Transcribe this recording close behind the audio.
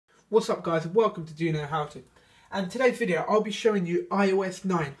What's up guys, and welcome to Do You Know How To. And in today's video I'll be showing you iOS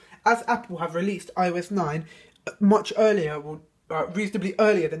 9. As Apple have released iOS 9 much earlier, reasonably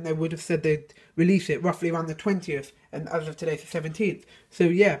earlier than they would have said they'd release it, roughly around the 20th, and as of today it's the 17th. So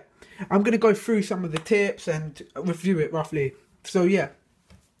yeah, I'm going to go through some of the tips and review it roughly. So yeah,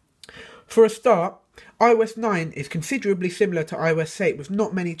 for a start, iOS 9 is considerably similar to iOS 8 with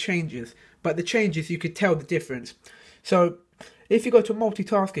not many changes, but the changes you could tell the difference. So if you go to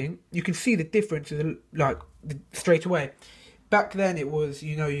multitasking, you can see the differences like straight away. Back then it was,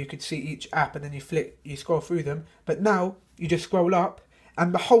 you could see each app and then you scroll through them, but now you just scroll up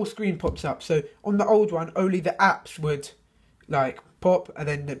and the whole screen pops up. So on the old one, only the apps would pop and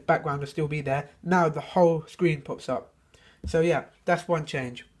then the background would still be there. Now the whole screen pops up. So yeah, that's one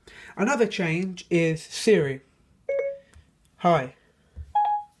change. Another change is Siri. Hi.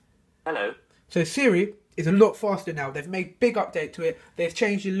 Hello. So Siri is a lot faster now. They've made big update to it. They've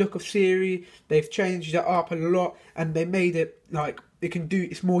changed the look of Siri. They've changed it up a lot, and they made it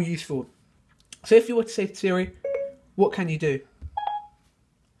it's more useful. So if you were to say to Siri, what can you do?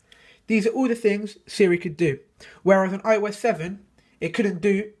 These are all the things Siri could do. Whereas on iOS 7, it couldn't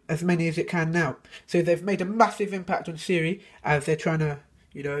do as many as it can now. So they've made a massive impact on Siri as they're trying to,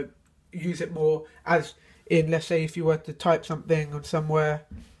 use it more. As in, let's say if you were to type something on somewhere,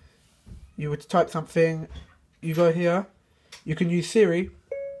 you go here, you can use Siri,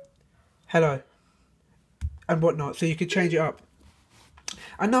 hello, and whatnot, so you can change it up.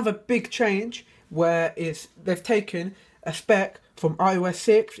 Another big change they've taken a spec from iOS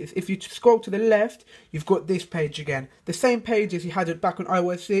 6. If you scroll to the left, you've got this page again. The same page as you had it back on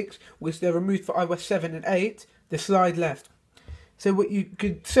iOS 6, which they removed for iOS 7 and 8, the slide left. So what you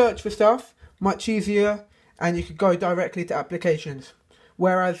could search for stuff much easier, and you could go directly to applications.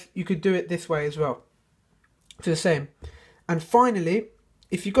 Whereas you could do it this way as well. It's the same. And finally,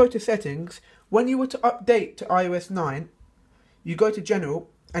 if you go to settings, when you were to update to iOS 9, you go to general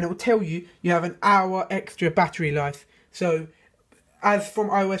and it will tell you have an hour extra battery life. So as from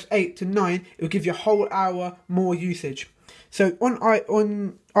iOS 8 to 9, it will give you a whole hour more usage. So on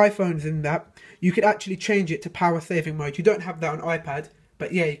iPhones and that, you could actually change it to power saving mode. You don't have that on iPad,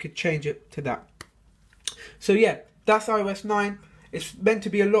 but yeah, you could change it to that. So yeah, that's iOS 9. It's meant to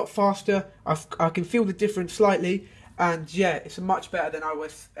be a lot faster. I can feel the difference slightly. And yeah, it's much better than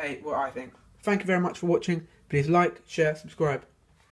iOS 8, what I think. Thank you very much for watching. Please like, share, subscribe.